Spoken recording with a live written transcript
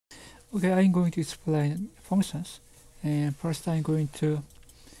Okay, I'm going to explain functions, and first I'm going to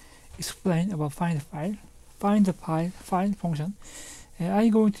explain about find the file function, and I'm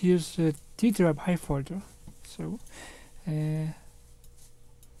going to use D drive high folder. So there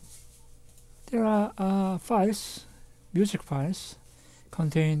are files, music files,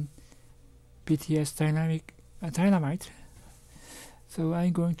 contain BTS dynamite. So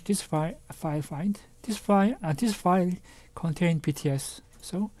I'm going to this file find this file contain BTS.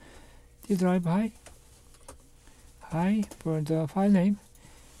 So D drive high for the file name.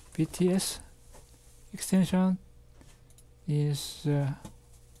 BTS extension is you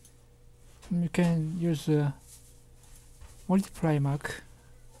can use multiply mark.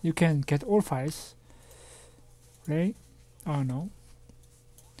 You can get all files, right? Oh no.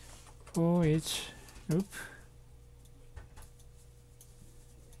 For each loop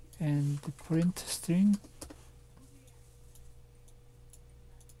and the print string.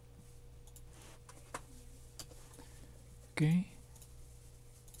 Okay.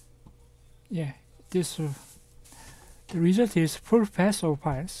 Yeah, this the result is full path of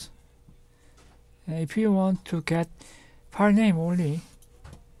files. If you want to get file name only,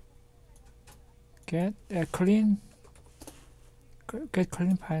 get clean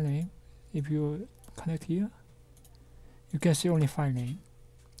file name. If you connect here, you can see only file name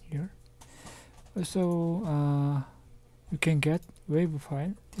here. So you can get wave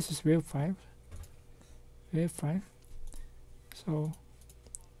file. This is wave file. So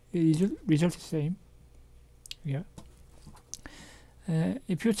the result is same. Yeah.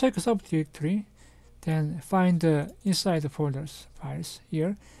 If you check subdirectory, then find inside the folders files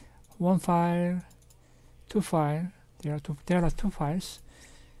here. One file, two file. There are two files.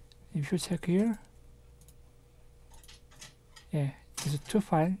 If you check here, yeah, these two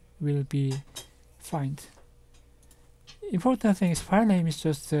file will be find. Important thing is file name is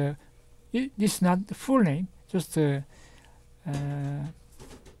just this is not the full name, just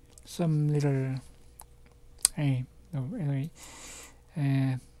some little name. No, anyway,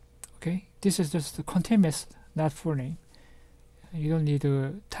 okay, this is just the contain method, not full name. You don't need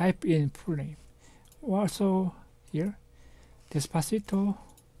to type in full name. Also here, Despacito.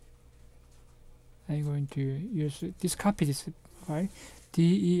 I'm going to use this copy this file,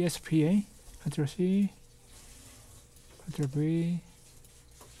 DESPA, Ctrl C, Ctrl V.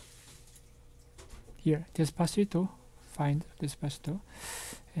 Here, Despacito, find Despacito,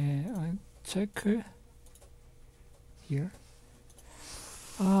 and check here.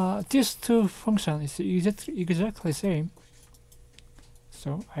 These two functions is exactly same.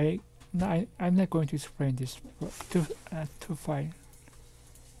 So I'm not going to explain this two file.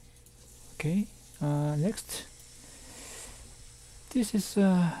 Okay. Next, this is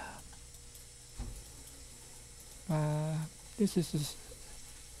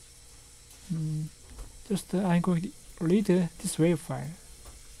just I'm going to read this wave file.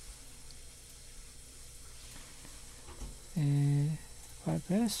 File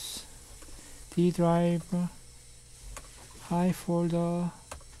path, D drive, high folder,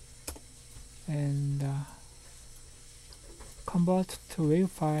 and convert to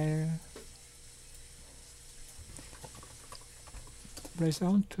wave file. Place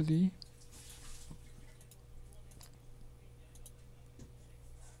on to the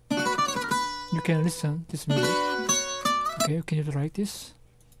you can listen this music. Okay, you can use like this.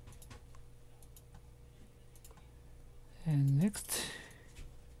 And next,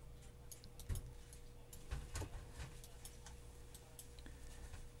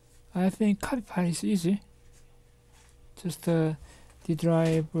 I think copy file is easy. Just D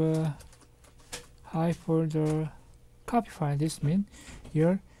drive high folder copy file. This means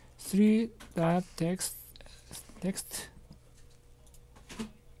here 3.txt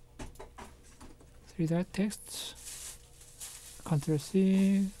 3.txt, Ctrl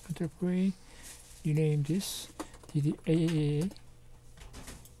C, Ctrl V, rename this DDAAA.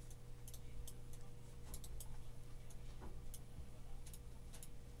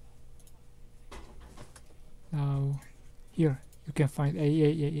 Now here you can find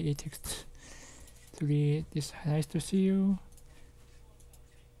AAAA text. To read this, nice to see you.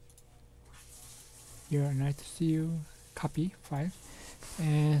 Here, nice to see you. Copy file.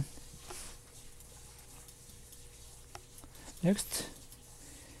 And next,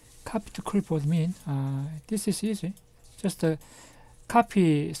 copy to clipboard mean this is easy. Just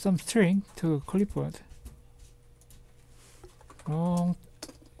copy some string to clipboard. Long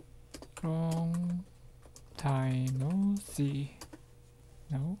time no see.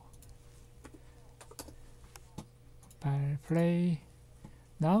 No. Play.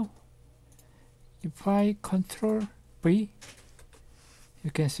 Now, if I Control V,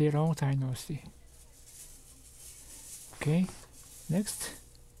 You can see long time no see. Okay, next.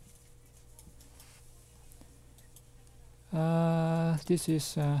 This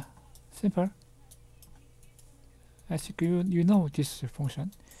is simple. I think you know this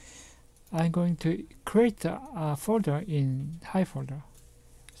function. I'm going to create a folder in high folder.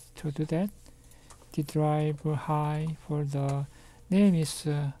 To do that, the drive high folder name is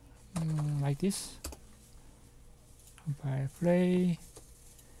like this. Compile play.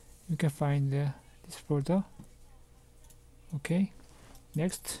 You can find this folder. Okay,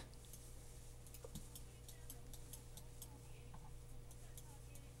 next.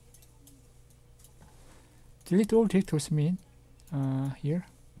 Delete all directories mean here.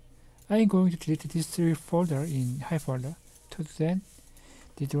 I'm going to delete this 3 folder in high folder. To then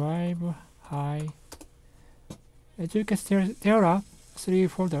the drive high. As you can see, there are 3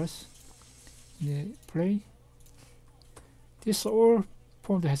 folders in the play. This all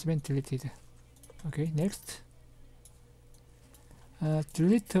folder has been deleted. Okay, next.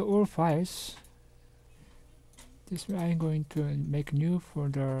 Delete all files. This way I'm going to make new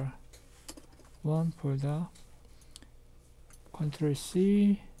folder, 1 folder. Ctrl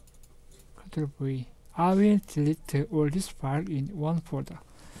C, Ctrl V. I will delete all this file in 1 folder.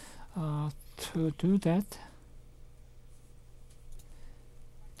 To do that,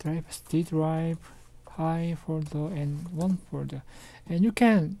 drive high folder and 1 folder, and you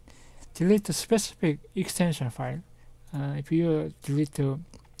can delete a specific extension file. If you delete the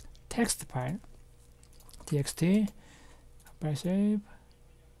text file, txt, by save,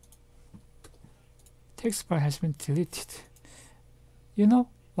 text file has been deleted. You know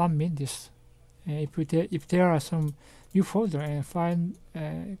what means this? If there are some new folder and find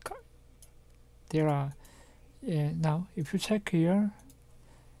there are now if you check here,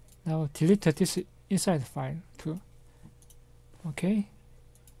 now delete this inside file too. Okay,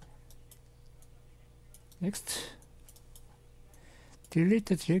 next. Delete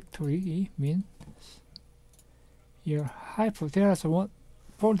the directory means your there is one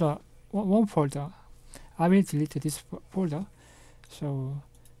folder. I will delete this folder. So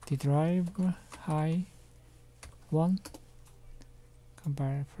the drive high 1,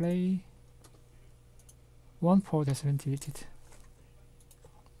 compile play, 1 folder has been deleted.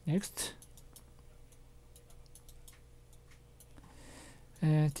 Next,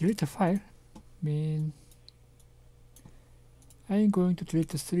 delete the file mean I'm going to delete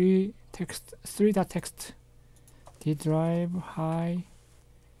the 3.txt, the drive high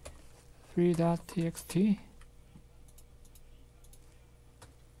 3.txt.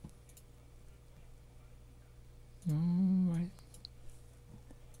 Right.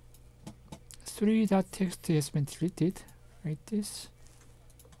 3.txt has been deleted, like this.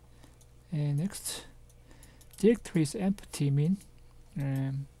 And next, directory is empty mean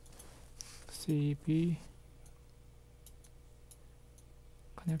cp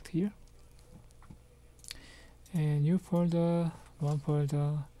connect here, and new folder, 1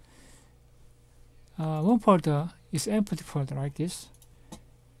 folder. 1 folder is empty folder like this.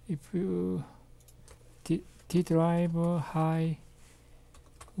 If you the drive high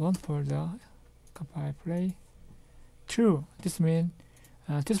 1 folder, compile play, true. This means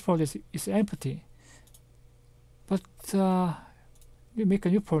this folder is empty, but you make a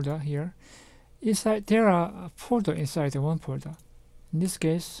new folder here. Inside there are a folder inside the 1 folder. In this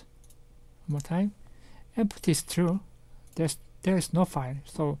case, one more time, empty is true. There is no file,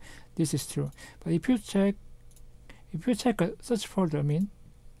 so this is true. But if you check such folder mean,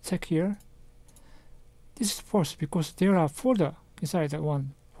 check here. This is false because there are folder inside the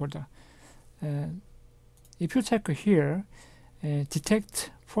 1 folder. If you check here,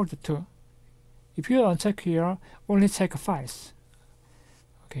 detect folder 2. If you uncheck here, only check files.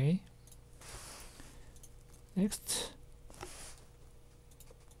 Okay. Next.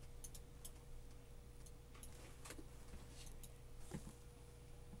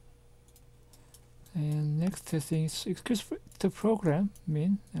 And next thing is excuse the program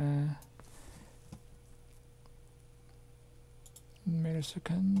mean. Wait a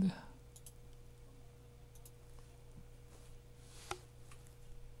second.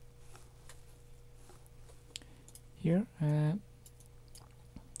 Here,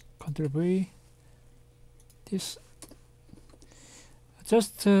 Ctrl V. This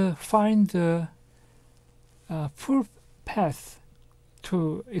just find the full path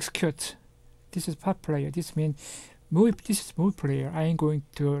to execute. This is path player. This means this is movie player. I am going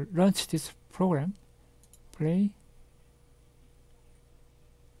to launch this program. Play.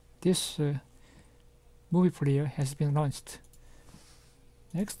 This movie player has been launched.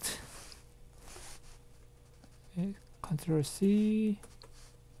 Next, Ctrl C,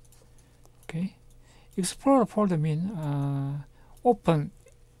 Okay, Explorer folder mean open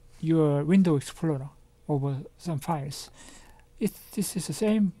your Windows Explorer over some files. This is the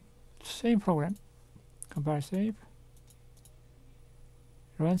same program. Compile, save,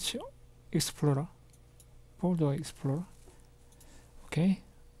 launch Explorer, folder Explorer. Okay,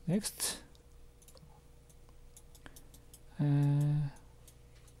 next.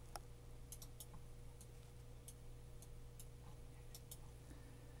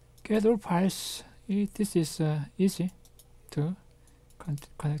 Get all files. This is easy to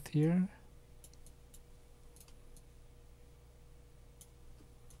connect here.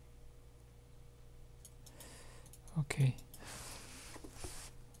 Okay.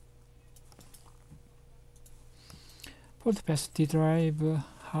 Folder path D drive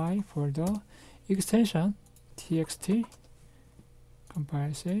high folder extension txt.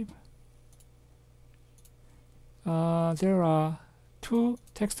 Compile, save. There are two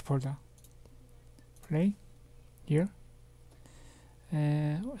text folder. Play here.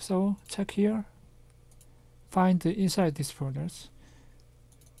 So check here. Find inside these folders.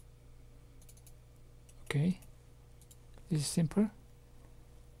 Okay. This is simple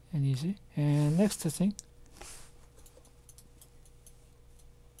and easy. And next thing.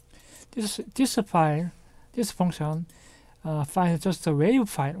 This file, this function finds just a wave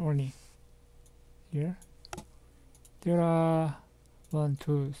file only. Here. There are 1,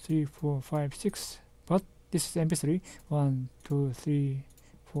 2, 3, 4, 5, 6, but this is MP3. 1, 2, 3,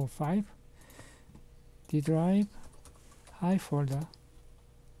 4, 5. D drive, high folder.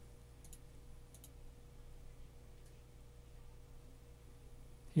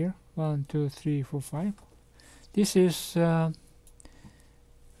 Here, 1, 2, 3, 4, 5. This is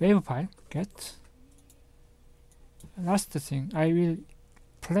wave file. Get. Last thing, I will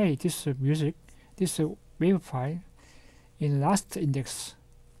play this music, this wave file in last index.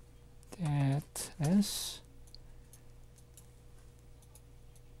 That length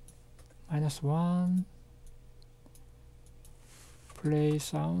 -1. Play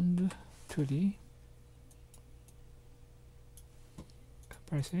sound 2D.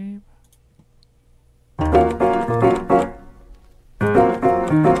 Compile, save.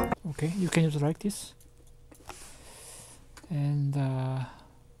 Okay, you can use it like this. And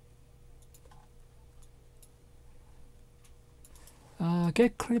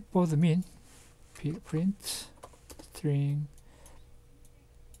get clipboard mean print string.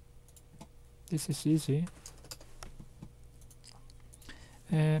 This is easy.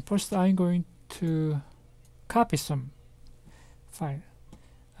 First, I'm going to copy some file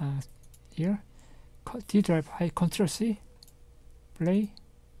here. D drive high Control C, play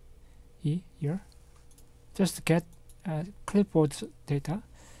E here. Just get clipboard data.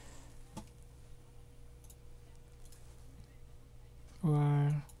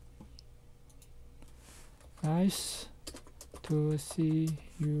 Well, nice to see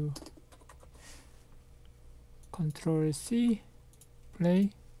you. Control C, play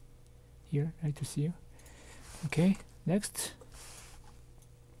here. Nice to see you. Okay, next.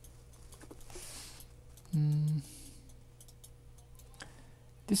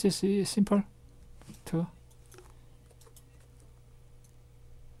 This is simple too.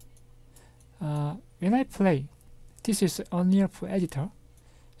 When I play, this is only for editor,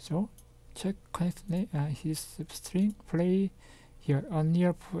 so check connect his string play here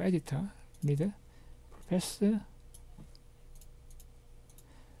only for editor middle. Press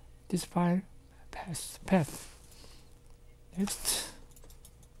this file path. Next.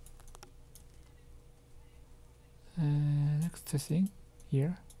 Next thing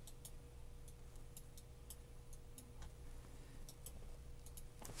here.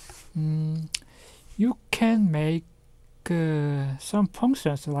 You can make some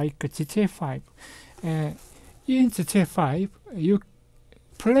functions like GTA 5. In GTA 5, you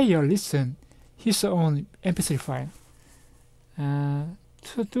player listen his own MP3 file.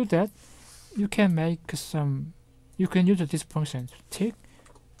 To do that, you can make some. You can use this function tick,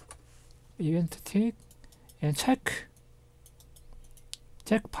 event tick, and check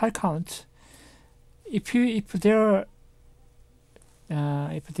file count. If there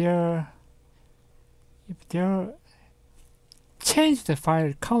change the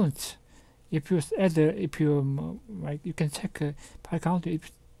file count, if you add like you can check file count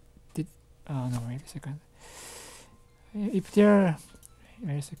if did no wait a second. If there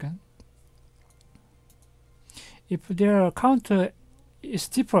wait a second. If their counter is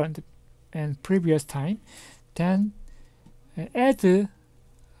different than previous time, then add the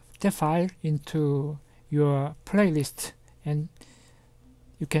file into your playlist, and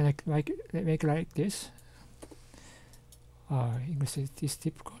you can make like this. English is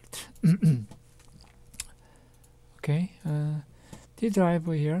difficult. Okay, D drive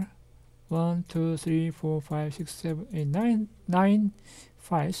here, 1, 2, 3, 4, 5, 6, 7, 8, 9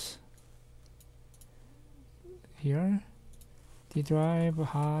 files here. D drive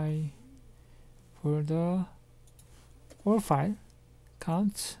high folder, all file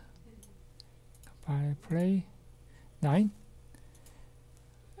count, compile, play, 9.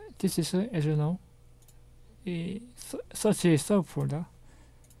 This is, as you know, such a subfolder.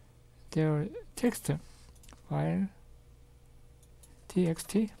 There text file,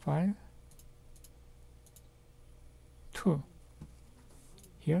 txt file 2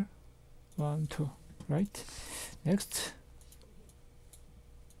 here, 1, 2, right? Next,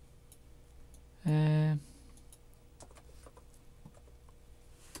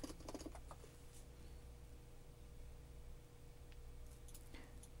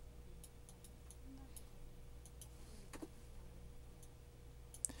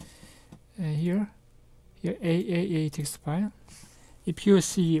 here a text file. If you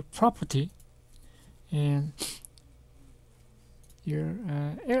see property and your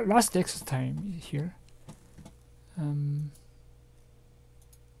last access time here,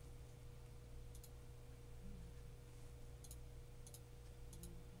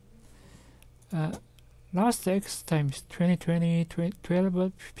 last access time is 2020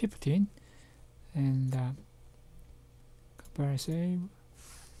 12 15, and compare, save.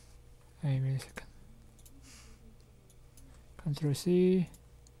 Wait a second. Ctrl C,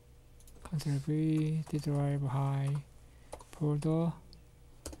 Ctrl V, D drive high, folder,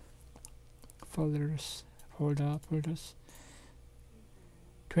 folders, folders.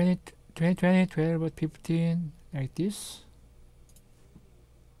 2020 12 15, like this.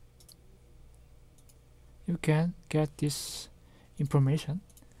 You can get this information.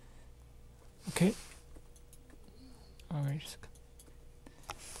 Okay. Wait a second.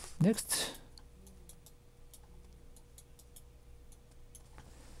 Next,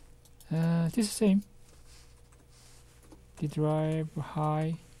 this is same. The drive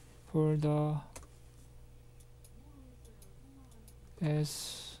high for the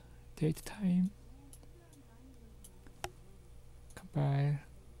as date time. Compile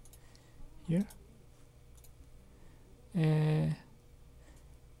here.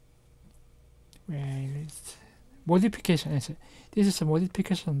 Where is modification? This is a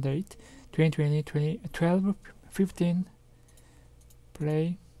modification date 2020 12 15,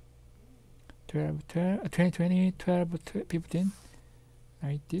 play 2020 12 15,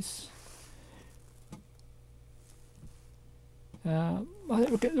 like this.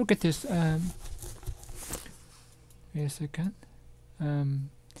 Look at this. Wait a second.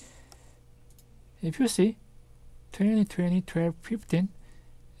 If you see 2020 12 15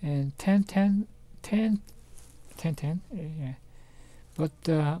 and 10 10 10 10 10, yeah, but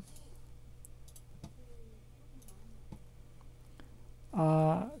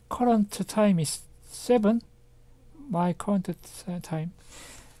current time is 7. My current time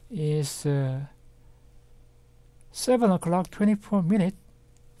is 7 o'clock 24 minutes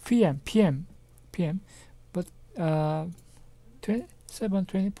PM, but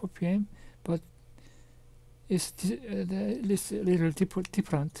 7:24 PM, but it's this little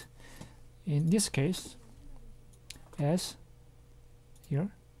different in this case, as here.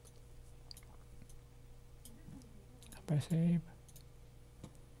 By save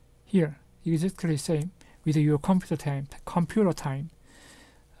here, exactly same with your computer time.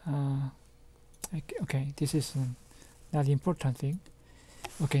 Okay, this is not the important thing.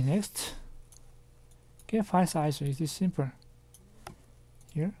 Okay, next. Okay, file size is simple.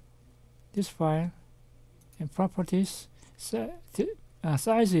 Here, this file and properties.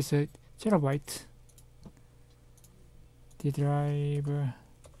 Size is a 0 byte. The drive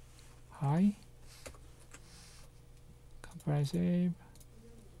high. Compile, save.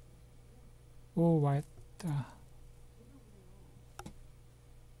 Oh, what?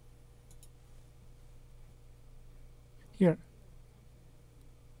 Here,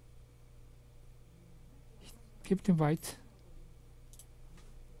 15 byte.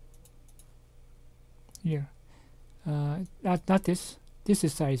 Here, not this. This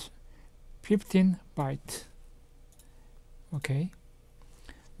is size 15 byte. Okay.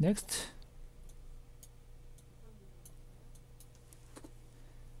 Next.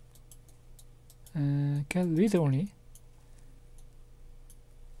 Can read only.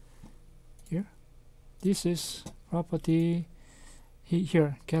 Here. This is property.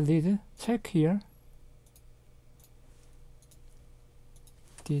 Here can read. Check here.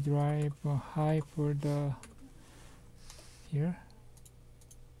 The drive high for the here.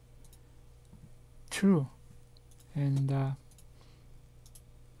 True. and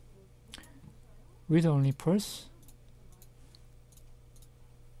read-only parse.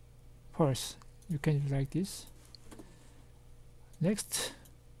 You can do like this. Next,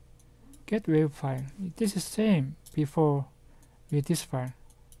 get wave file. This is same before with this file.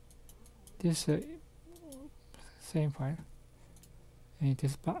 This same file. And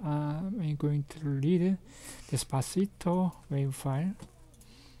this I'm going to read Despacito wave file.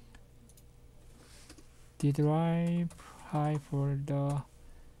 D drive high for the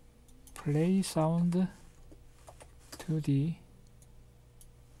play sound 2D.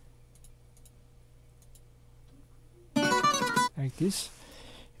 Like this.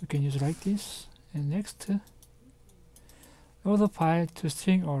 You can use like this. And next, load the file to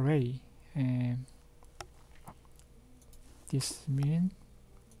string array. This means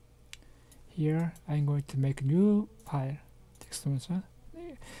here I'm going to make a new file, text manager,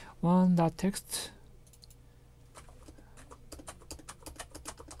 one.txt.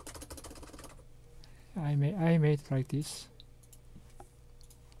 I made like this,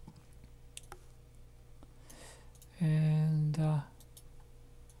 and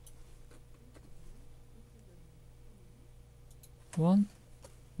one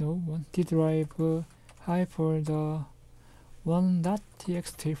D drive high for the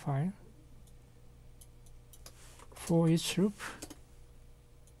one.txt file for each loop.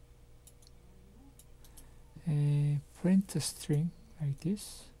 Print a string like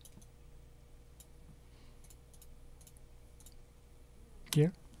this.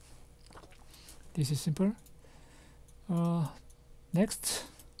 Here, this is simple. Next,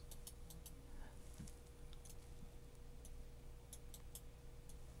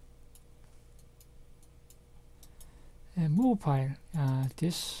 move file.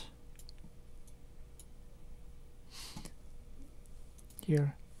 This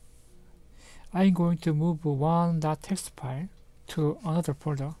here. I'm going to move one.txt file to another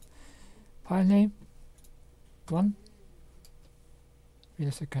folder. File name one. Wait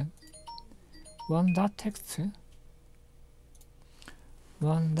a second. One.txt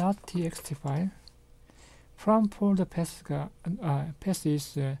file. From folder path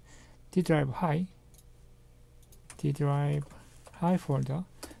is D drive high. D drive high folder.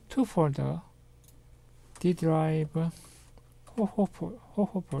 To folder D drive ho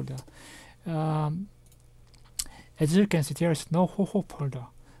folder. As you can see, there is no ho folder.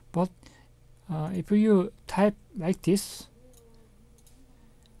 But if you type like this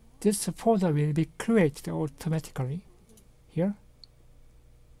folder will be created automatically here.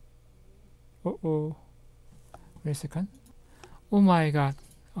 Wait a second. Oh my god.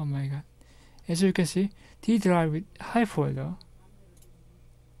 As you can see, D drive with high folder.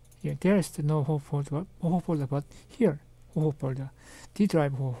 Here, there is no ho folder, but here, ho folder. D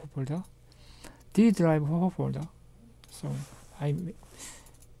drive ho folder. D drive ho folder. So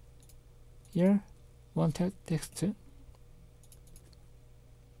here one text.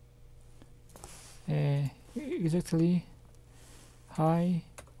 Exactly high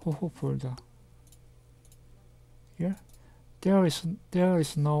ho folder. Here there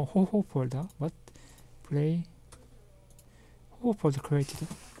is no ho folder, but play ho folder created.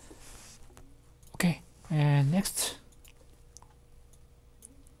 Okay, and next,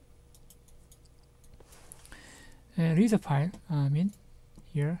 read the file.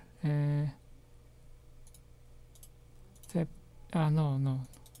 Here no.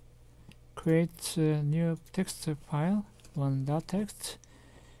 Create a new text file, one.txt,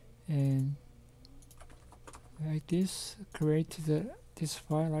 and like this. Create this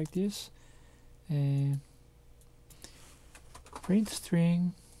file like this, and print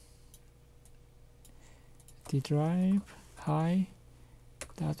string D drive high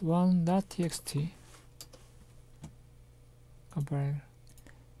dot one.txt. Compile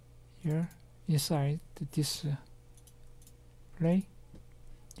here inside this play.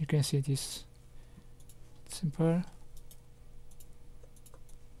 You can see this simple.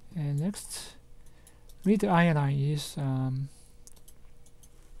 And next, read ini is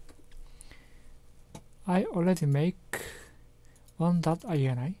I already make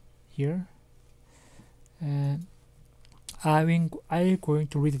one.ini here, and I'm going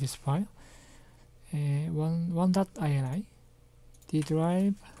to read this file. One.ini D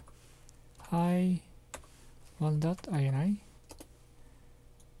drive high one.ini.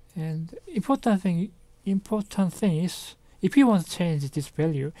 And important thing is, if you want to change this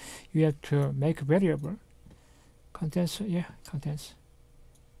value, you have to make a variable. Contents.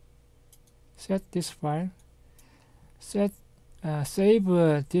 Set this file. Save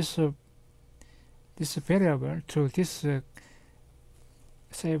this variable to this.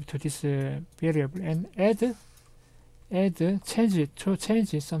 Save to this variable and add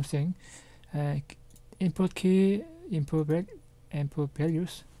change something, input key, input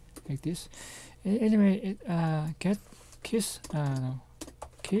values like this. Anyway, get keys, no,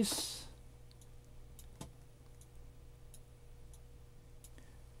 keys,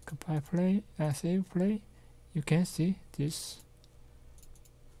 compile, play, save, play. You can see this.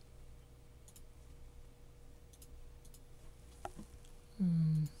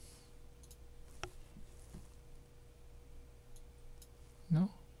 No,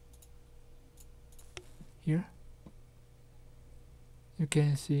 here you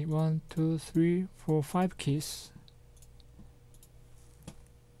can see 1, 2, 3, 4, 5 keys.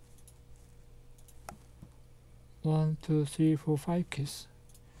 One, two, three, four, 5 keys.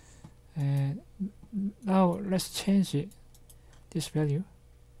 And now let's change this value.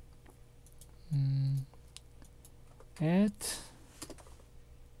 Add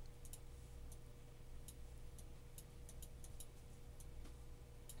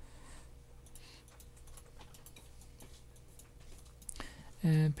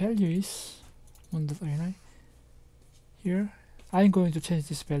and value is 1.ini. Here I'm going to change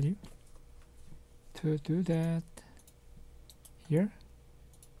this value. To do that, here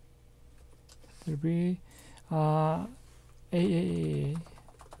there will be AAA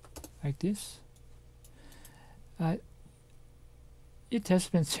like this. It has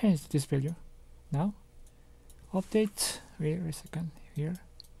been changed, this value. Now update, wait a second, here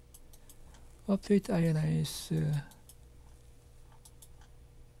update INI is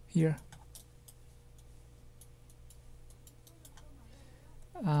here.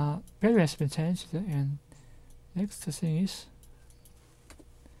 Value has been changed, and next thing is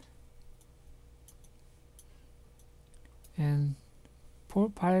and file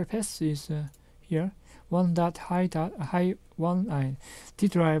path is here 1.high1 d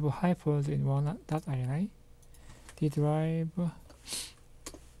drive high folder in 1.ini, d drive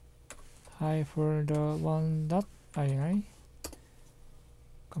high folder 1.ini,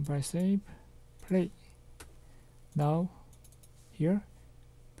 compile, save, play. Now here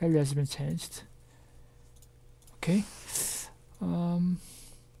value has been changed. Okay.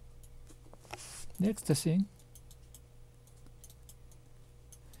 Next thing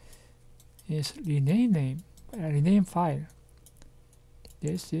is rename file.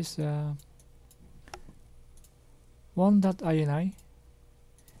 This is 1.ini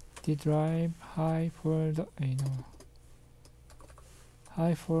d drive high folder,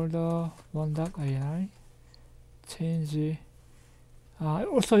 high folder 1.ini, change.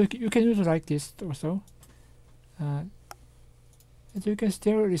 Also you can use like this also. As you can see,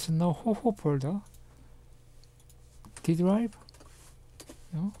 there is no HOHO folder. D drive,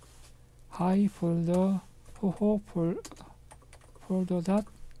 no, high folder HOHO folder dot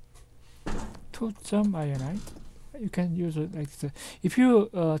 2.ini. You can use it like this. If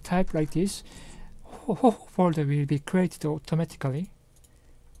you type like this, HOHO folder will be created automatically.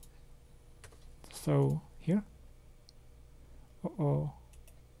 So here.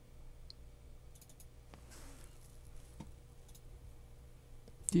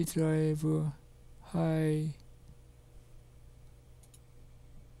 D drive high.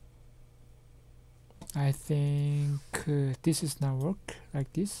 I think this is not work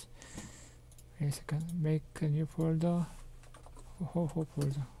like this. Wait a second. Make a new folder. HOHO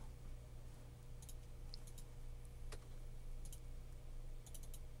folder.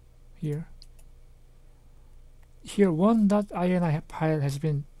 Here. Here 1.ini file has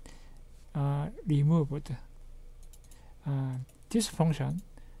been removed. This function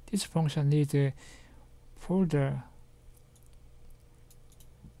needs a folder.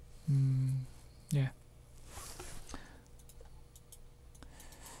 Yeah.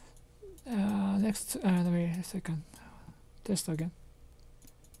 Next, wait a second. Test again.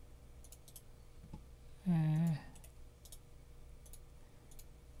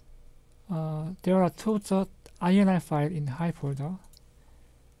 There are 2.ini file in high folder.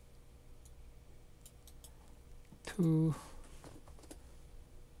 To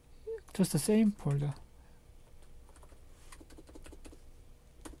just the same folder.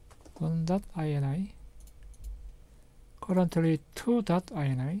 1.ini. Currently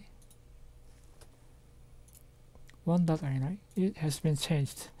 2.ini. 1.ini. It has been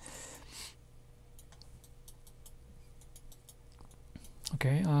changed.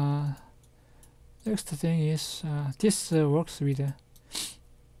 Okay. Next thing is this works with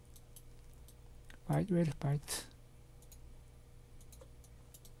byte.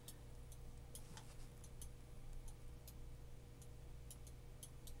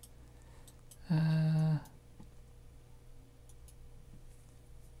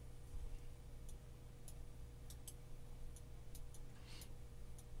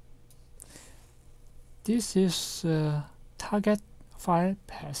 this is target file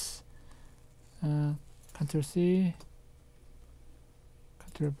path. Ctrl C,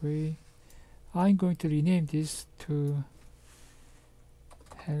 Ctrl V. I'm going to rename this to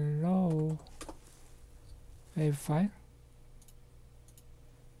hello wave file.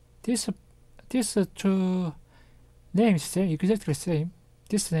 This two names same, exactly same.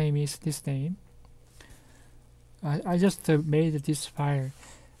 This name is this name. I just made this file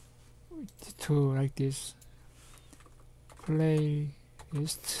to like this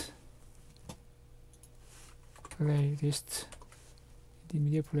playlist, the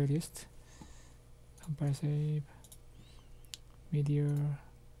media playlist. Compile, save, media,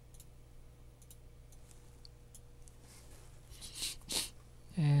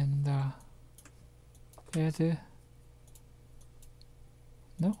 and add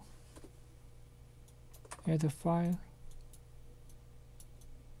add a file.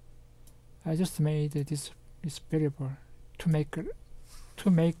 I just made this variable to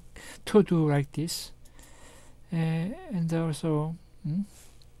do like this, and also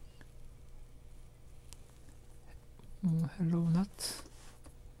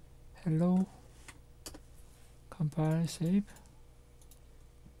hello, compile, save.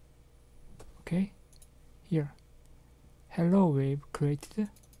 Okay, here hello wave created.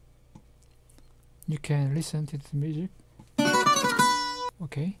 You can listen to the music.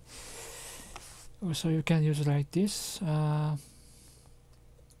 Okay, also you can use like this.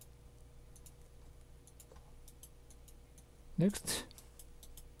 Next,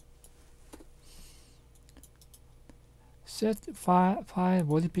 set file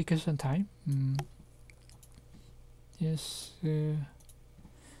modification time. Yes,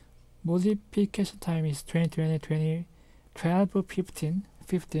 modification time is 2020 12 15.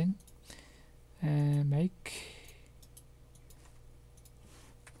 Make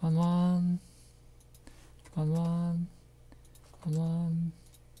 11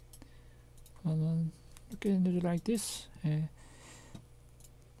 you can do it like this.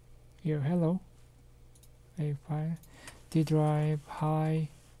 Here hello wave file, D drive hi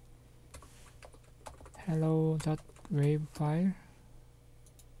hello dot wave file.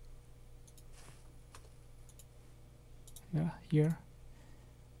 Yeah, here.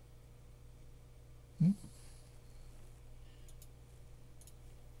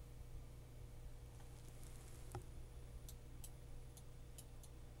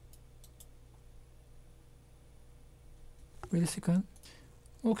 Wait a second.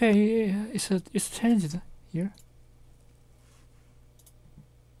 Okay, it's changed here.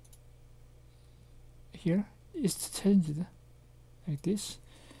 Here it's changed like this.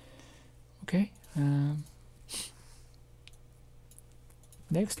 Okay.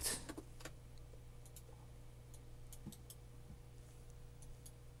 Next.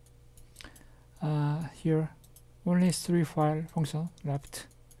 Here only 3 file function left.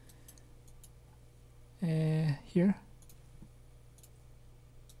 Here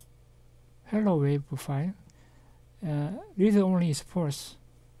hello wave file, read only is false.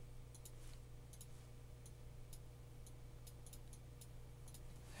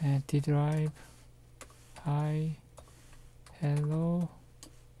 And D drive hi hello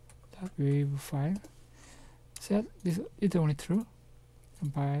that wave file, set this is only true.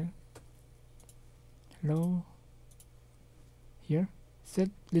 Compile hello here, set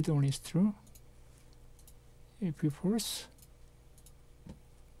read only is true. If you false,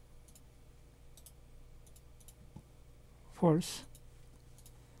 false.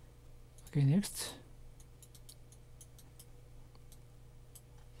 Okay, next.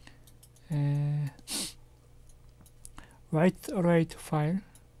 Write array to file.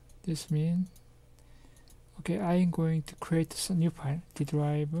 This means, okay, I'm going to create some new file. D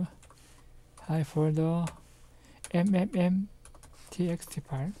drive hi folder txt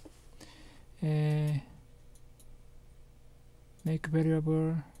file. Make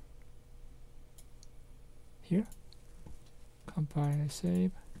variable here. Compile,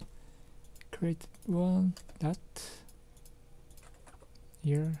 save, create one dot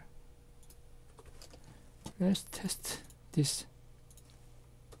here. Let's test this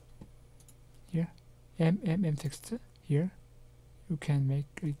here. text here. You can make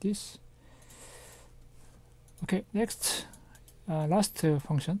like this. Okay, next, last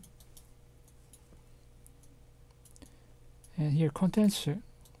function, and here contents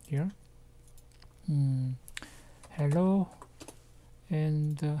here. Hello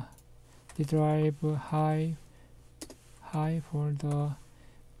and the drive hi for the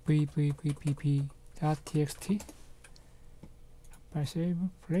vvvpp.txt. By save,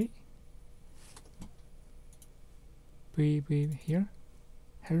 play. Vv here.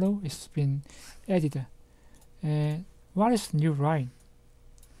 hello it's been added. What is new line?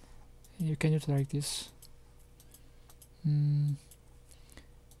 You can use like this.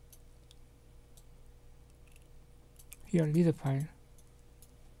 Here, leader file.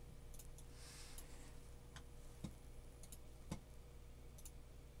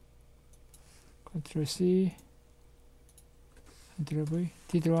 Ctrl C, Ctrl V,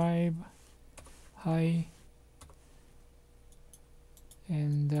 D drive, hi,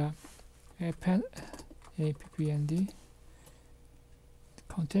 and append.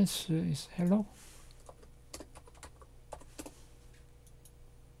 Contents is hello.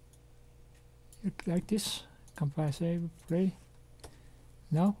 Like this. Compile, save, play.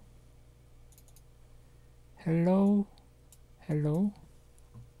 Now, hello, hello.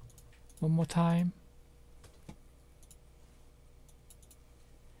 One more time.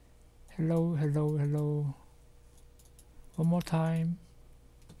 Hello, hello, hello. One more time.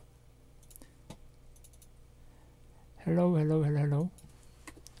 Hello, hello, hello, hello.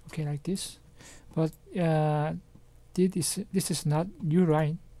 Okay, like this. But this is not new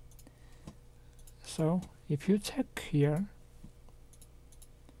line. So if you check here,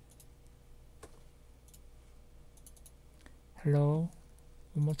 hello,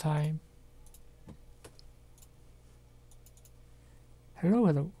 one more time. Hello,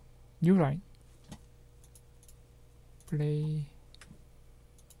 hello, new line. Play.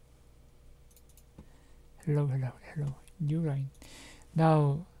 Hello, hello, hello, new line.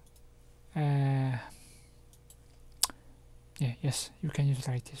 Now, yes, you can use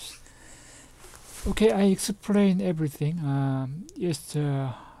like this. Okay, I explained everything. It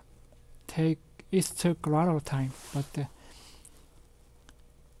took a lot of time, but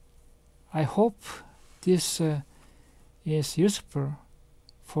I hope this is useful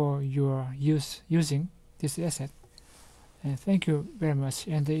for your using this asset. Thank you very much.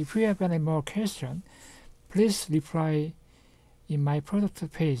 And if you have any more questions, please reply in my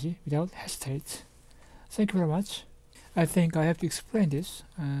product page without hesitate. Thank you very much. I think I have to explain this.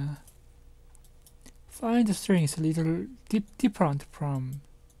 Find the string is a little different from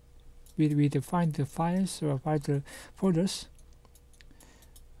with the find the files or find the folders.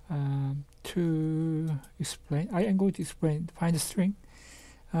 To explain, I am going to explain find the string.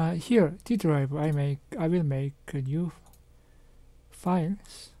 Here, D drive, I will make a new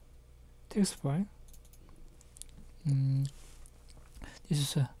files, text file. This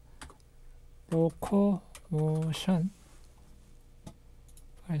is a local motion.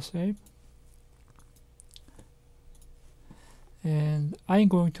 I save, and I'm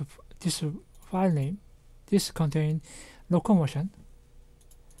going to this file name. This contains locomotion.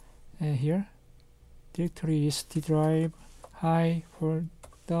 Here, directory is D drive. Hi for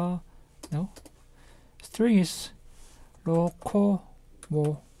the string is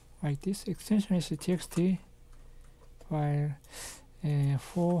locomo, like this. Extension is txt file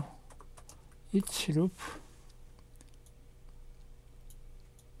for each loop.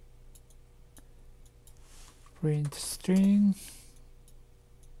 Print string.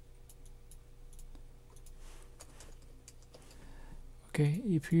 Okay,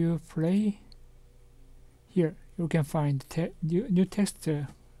 if you play here, you can find new text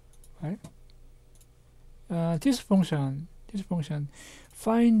file. This function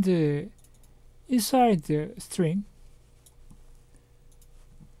find inside the string.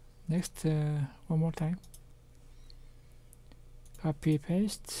 Next, one more time. Copy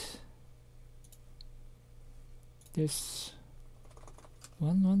paste this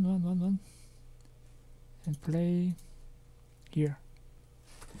one and play here.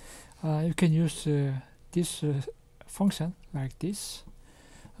 You can use this function like this.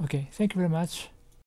 Okay, thank you very much.